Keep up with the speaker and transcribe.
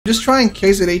Just trying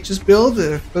KZH's build,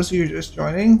 if those of you are just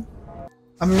joining.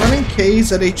 I'm running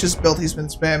KZH's build he's been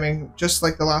spamming, just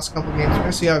like the last couple games. We're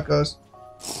gonna see how it goes.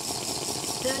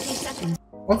 30 seconds.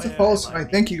 What's the follows tonight?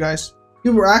 Thank you guys.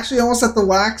 Dude, we're actually almost at the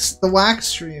wax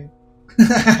stream.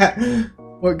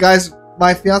 Well, guys,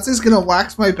 my fiance's gonna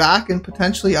wax my back and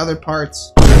potentially other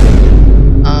parts.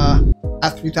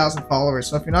 At 3,000 followers.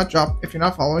 So if you're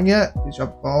not following yet, please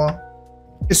drop a follow.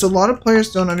 It's a lot of players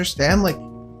don't understand, like,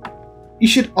 you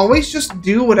should always just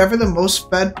do whatever the most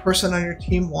fed person on your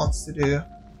team wants to do.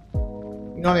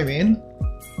 You know what I mean?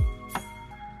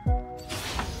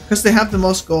 Because they have the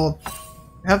most gold.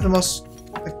 They have the most...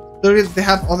 Like, literally, they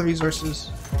have all the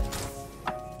resources.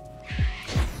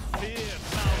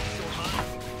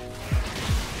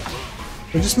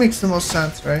 It just makes the most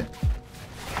sense, right?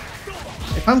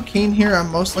 If I'm Kane here,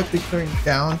 I'm most likely clearing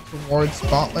down towards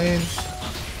bot lane.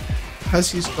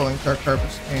 Because he's going Dark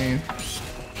Harvest Kane.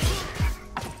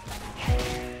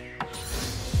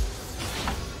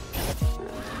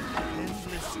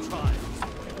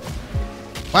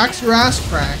 Wax your ass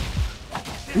crack.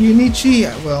 You need chi,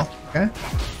 I will. Okay.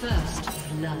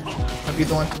 I'll be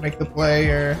the one to make the play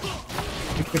or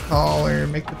make the call or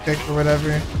make the pick or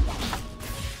whatever.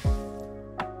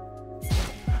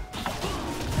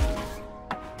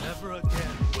 Never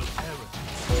again will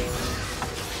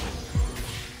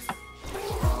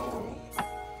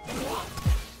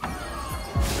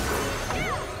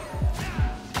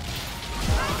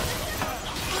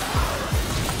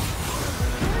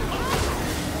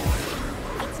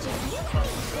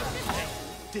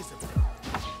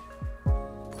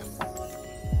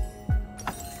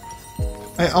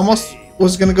I almost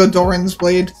was gonna go Doran's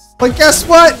Blade, but guess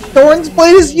what? Doran's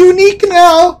Blade is unique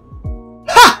now!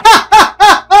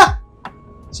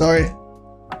 Sorry.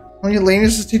 How many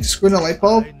laners does it take to screw in a light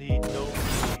bulb?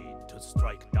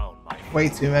 Way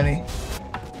too many.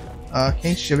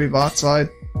 Kane should be bot side.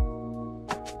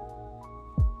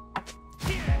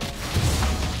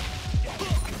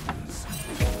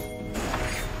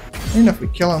 Even if we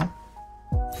kill him.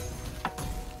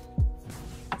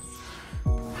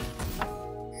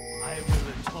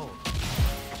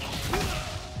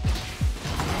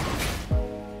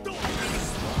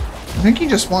 I think he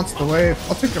just wants the wave.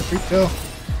 I'll take a free kill.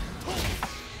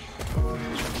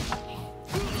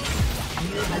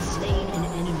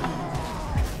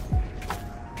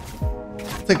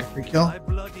 I'll take a free kill.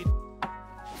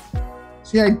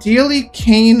 See, ideally,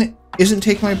 Kane isn't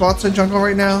taking my bot side jungle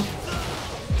right now.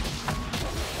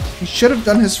 He should have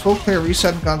done his full clear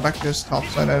reset and gone back to his top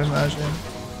side, I'd imagine.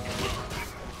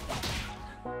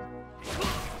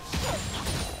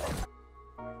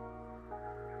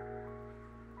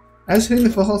 I was hitting the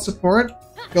full health support.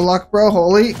 Good luck, bro.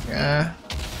 Holy. Yeah.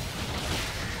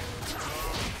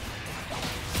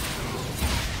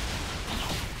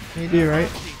 You do, right?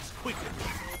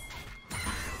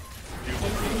 An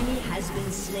enemy has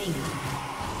been slain.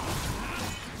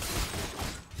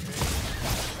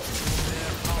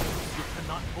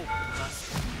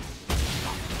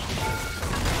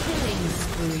 Killing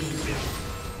spree.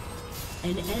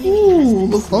 An enemy Ooh,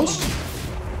 look close.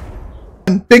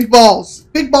 Big balls,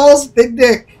 big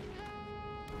dick.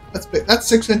 That's big. That's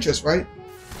 6 inches, right?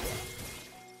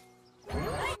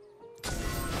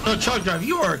 No, Chuck Drive,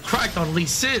 you are cracked on Lee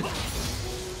Sin.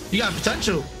 You got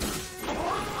potential.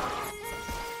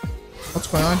 What's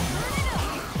going on?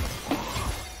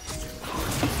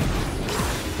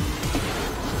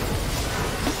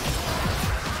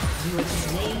 You have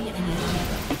slain an enemy.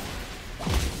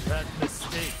 That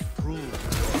mistake proved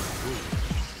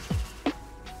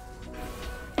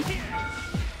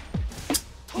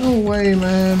No way,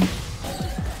 man.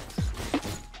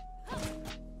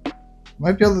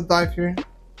 Might be able to dive here.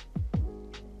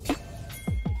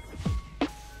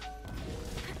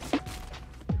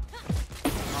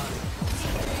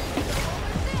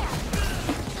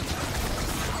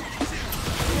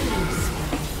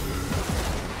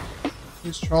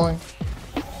 He's trolling.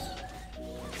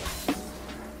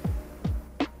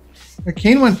 The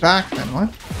Kane went back then, what?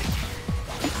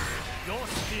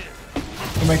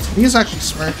 He's actually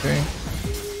smurfing.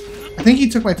 I think he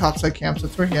took my topside camps.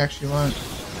 That's where he actually went.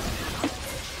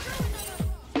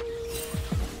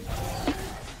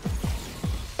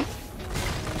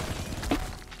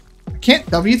 I can't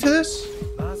W to this?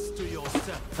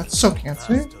 That's so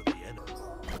cancer.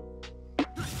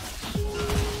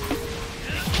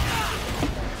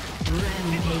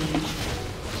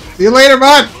 See you later,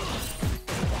 bud!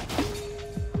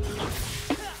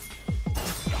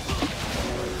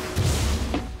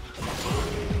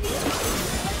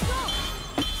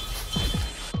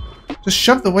 Just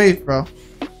shove the wave, bro.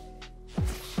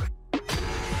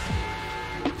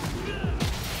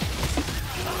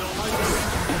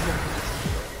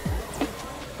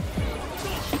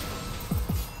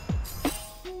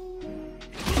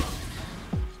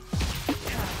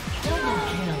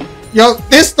 Yo,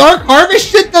 this Dark Harvest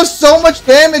shit does so much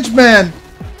damage, man!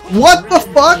 What the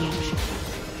fuck?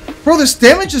 Bro, this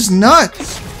damage is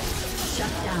nuts!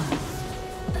 Shut down.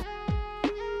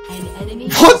 An enemy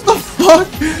What the fuck?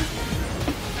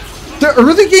 The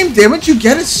early game damage you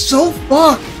get is so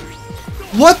fucked!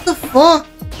 What the fuck?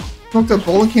 Smoked a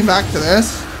bowl and came back to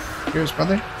this. Cheers,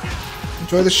 brother.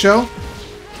 Enjoy the show.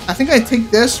 I think I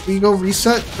take this, we go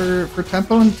reset for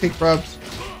tempo and take rubs.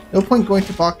 No point going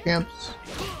to bot camps.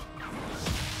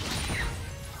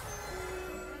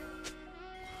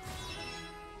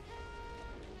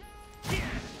 An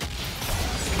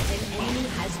enemy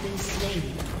has been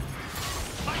slain.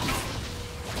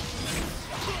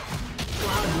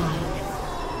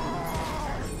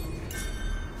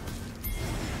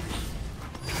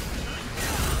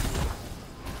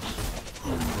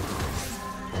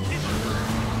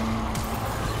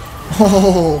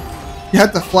 Oh, you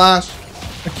had to flash.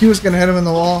 The Q was gonna hit him in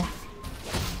the wall.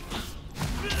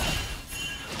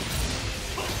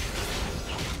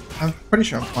 I'm pretty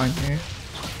sure I'm fine here.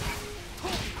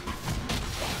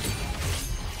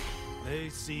 They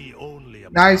see only a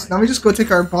Nice. Now we just go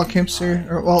take our ball camps here,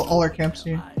 or well, all our camps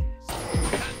here.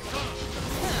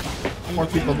 More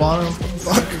people bottom.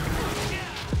 Fuck.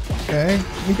 Okay.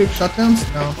 Any big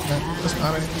shutdowns? No. No. Doesn't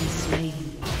matter. Slain.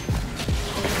 An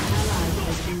ally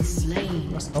has been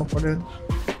slain. That's teleported.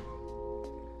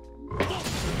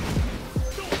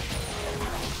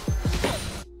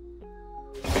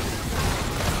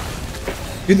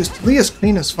 Dude, this Lee is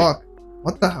clean as fuck.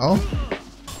 What the hell?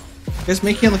 You guys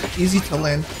making it look easy to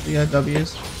land the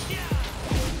W's.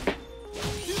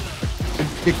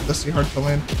 Ridiculously hard to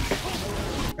land.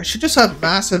 I should just have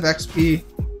massive XP,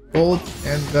 gold,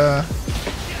 and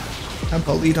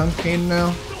tempo lead on Kane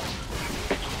now.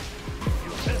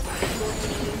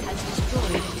 Has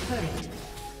destroyed a turret.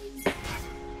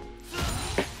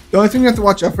 The only thing you have to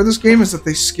watch out for this game is that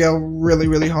they scale really,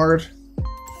 really hard.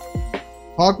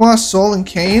 Hogma, Soul, and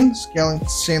Kane scale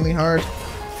insanely hard.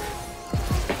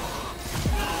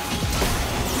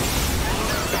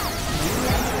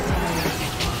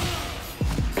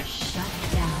 Shut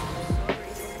down.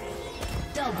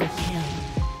 Double kill.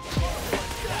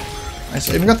 Nice.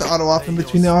 I even got the auto off in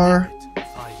between the R.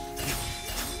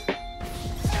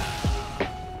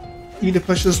 Need to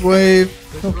push this wave.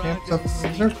 No camps up. Is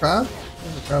there a crab?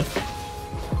 There's a crab.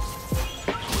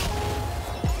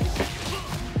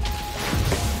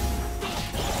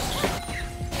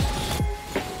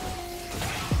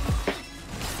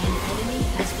 An enemy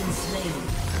has been slain.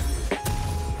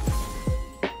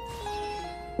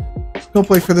 Let's go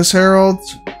play for this Herald.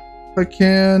 If I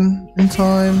can. In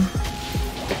time.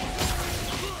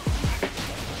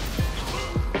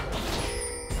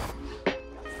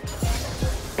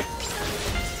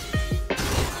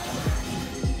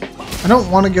 I don't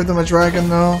want to give them a dragon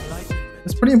though.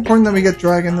 It's pretty important that we get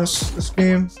dragon this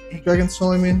game. Dragon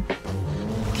soul, I mean.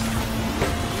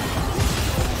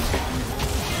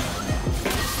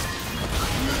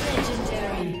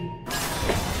 Legendary.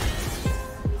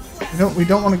 We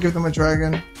don't want to give them a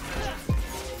dragon.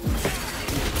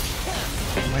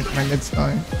 My mid's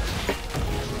dying.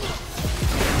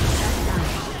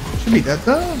 Should be dead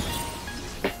though.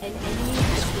 An enemy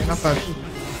has been Not bad. slain.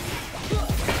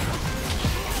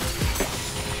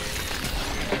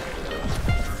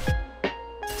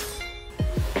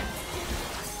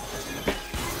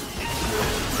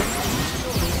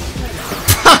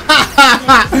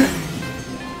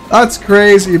 That's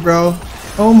crazy, bro.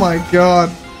 Oh my god.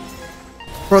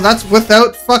 Bro, that's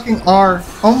without fucking R.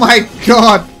 Oh my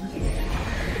god.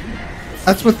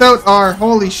 That's without R.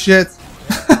 Holy shit.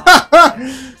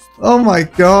 Oh my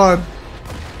god.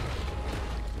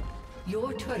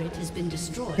 Your turret has been I'm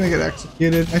destroyed. gonna get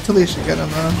executed. I totally should get him,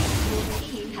 man. Your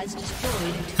team has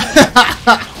destroyed a turret.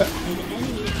 An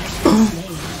enemy has been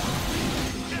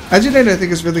slain. Agitator I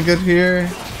think is really good here.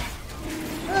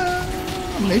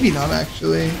 Maybe not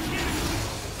actually.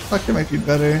 Fuck, it might be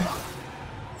better.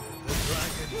 The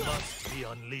dragon must be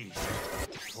unleashed.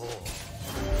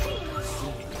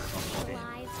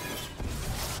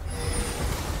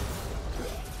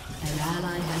 An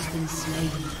ally has been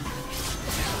slain.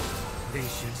 They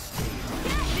should stay.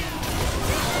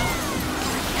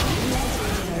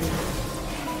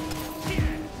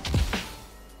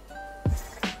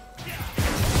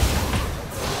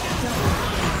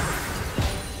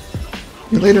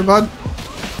 See you later, bud.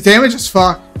 The damage is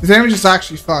fucked. The damage is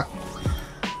actually fucked.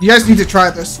 You guys need to try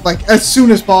this, like, as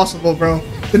soon as possible, bro.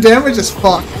 The damage is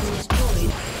fucked.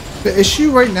 The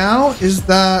issue right now is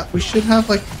that we should have,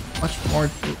 like, much more...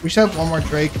 We should have one more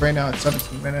Drake right now at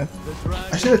 17 minutes.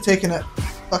 I should have taken it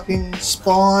fucking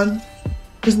spawn.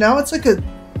 Because now it's like a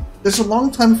there's a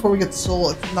long time before we get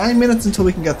soul. It's 9 minutes until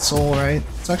we can get soul, right?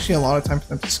 It's actually a lot of time for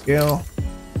them to scale.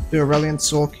 Do Aurelion,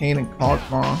 Soul, Kane, and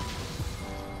Kog'Maw.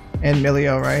 And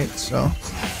Milio, right? So,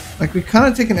 like, we've kind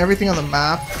of taken everything on the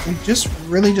map. We just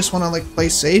really just want to, like, play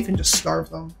safe and just starve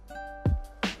them.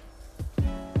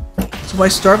 So by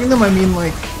starving them, I mean,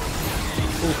 like...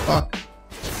 Oh, fuck.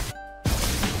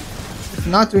 If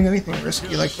you're not doing anything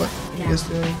risky, like what he is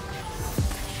doing.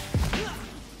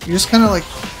 You just kind of, like,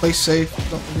 play safe.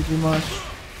 Don't really do much.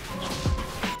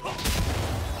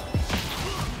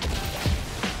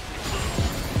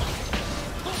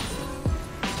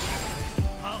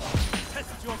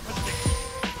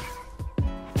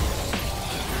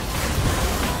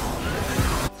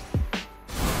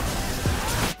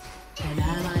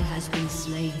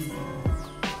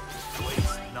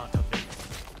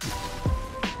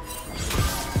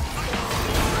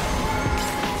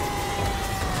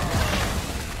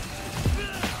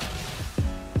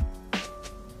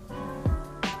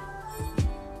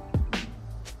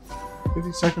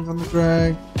 Seconds on the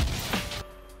drag.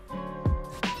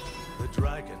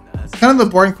 Kind of the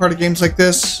boring part of games like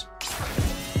this,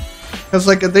 because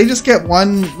like if they just get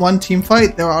one team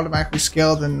fight, they're automatically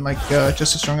scaled and like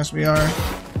just as strong as we are.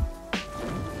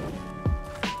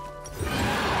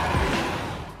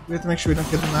 We have to make sure we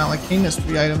don't give them that. Like Kane has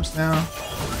 3 items now.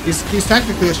 He's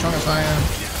technically as strong as I am.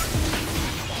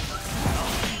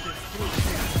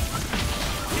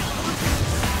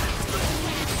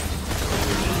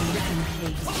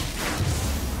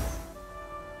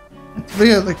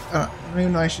 Yeah, like, I don't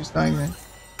even know why she's dying there.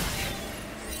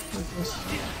 What is this?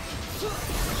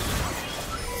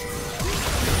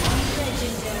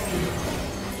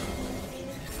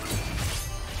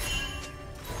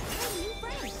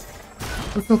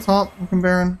 We're still top, we can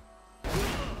Baron.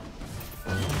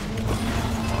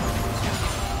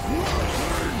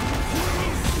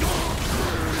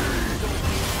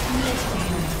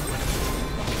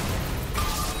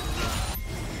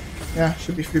 Yeah,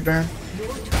 should be free Baron.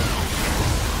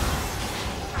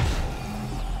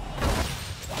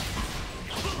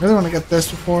 I really want to get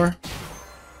this before.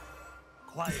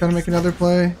 Trying to make another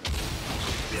play.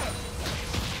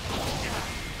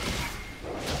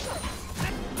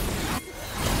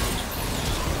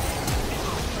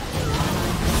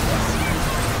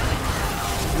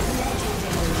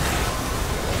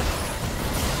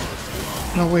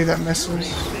 No way that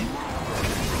misses.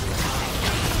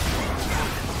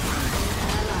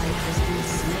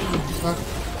 Fuck.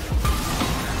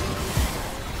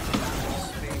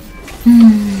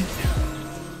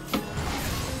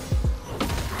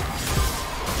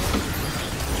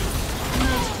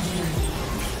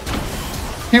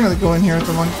 Can't really go in here with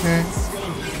the 1K.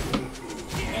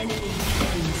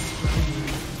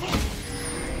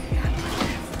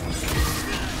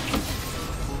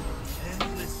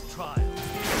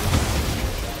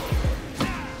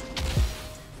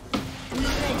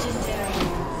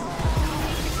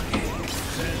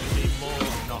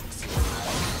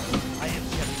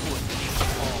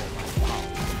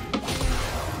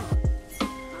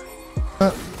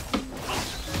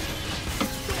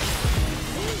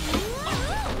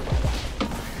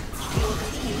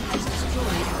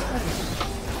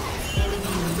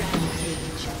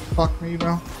 Fuck me,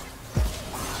 bro.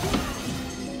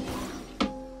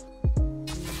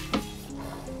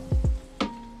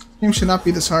 Game should not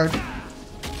be this hard.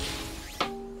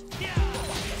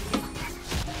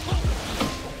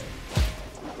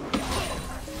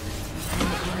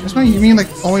 That's why you mean like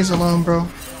always alone, bro.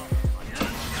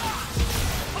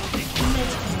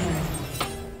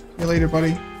 See you later,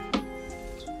 buddy.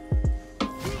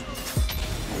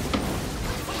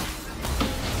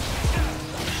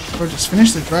 Bro, just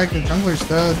finish the drag, the jungler's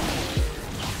dead.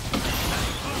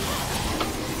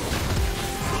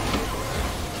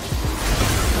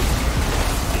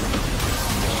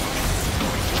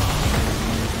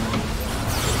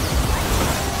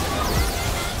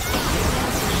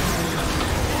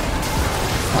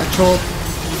 I trolled.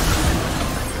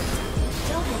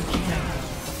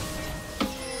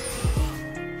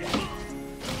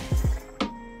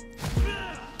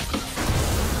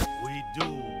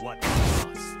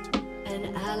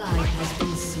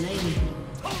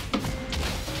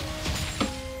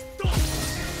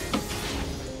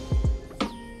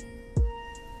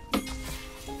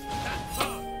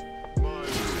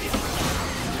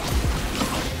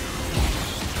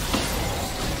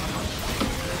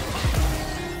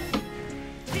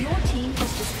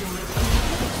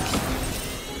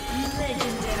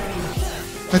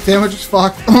 That damage is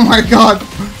fucked. Oh my god.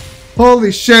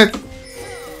 Holy shit.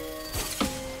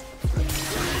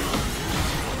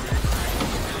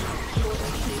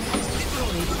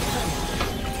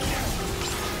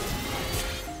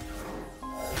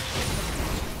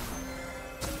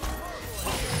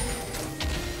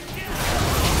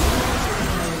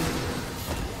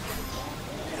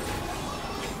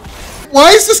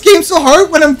 why is this game so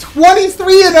hard when I'm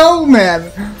 23-0,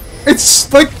 man?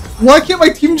 It's like, why can't my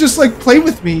team just like play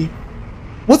with me?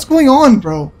 What's going on,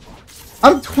 bro?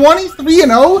 I'm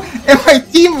 23-0 and my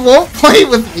team won't play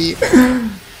with me.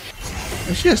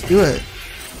 I should just do it.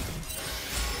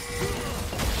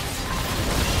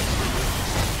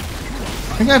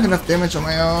 I think I have enough damage on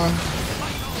my own.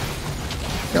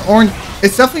 Yeah, orange.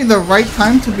 It's definitely the right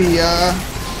time to be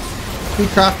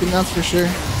crafting, that's for sure.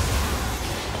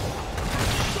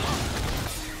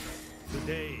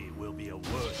 Today will be a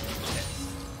worse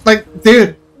test. Like,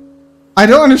 dude, I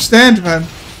don't understand, man.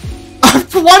 I'm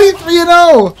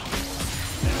 23-0.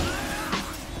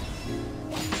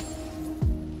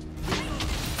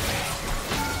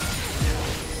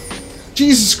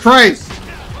 Jesus Christ.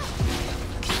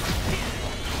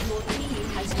 Your team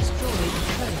has destroyed a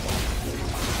turret.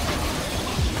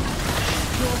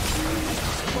 Your team has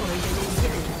destroyed an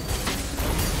inhibitor.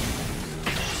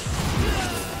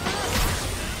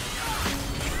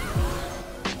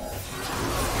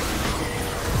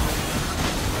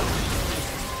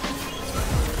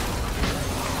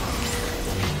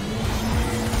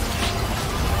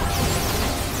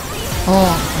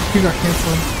 Oh, he got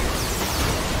canceled.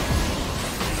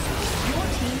 Your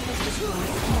team has destroyed an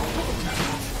inhibitor.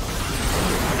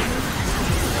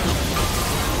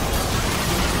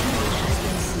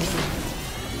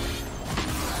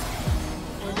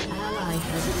 An ally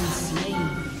has been slain.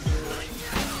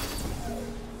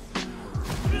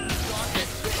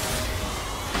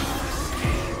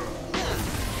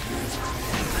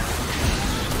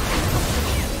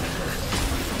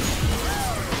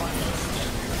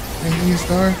 Thank you,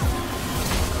 Star.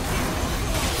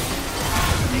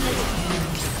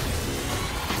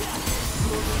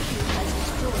 Has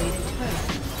destroyed a turret.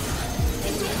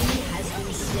 An enemy has been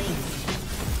slain.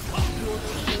 Your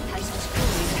team has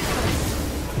destroyed a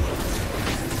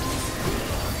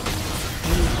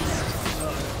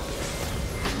turret.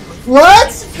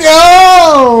 Let's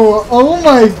go! Oh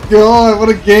my god, what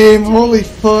a game. Holy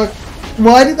fuck.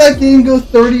 Why did that game go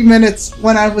 30 minutes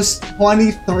when I was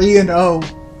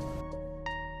 23-0?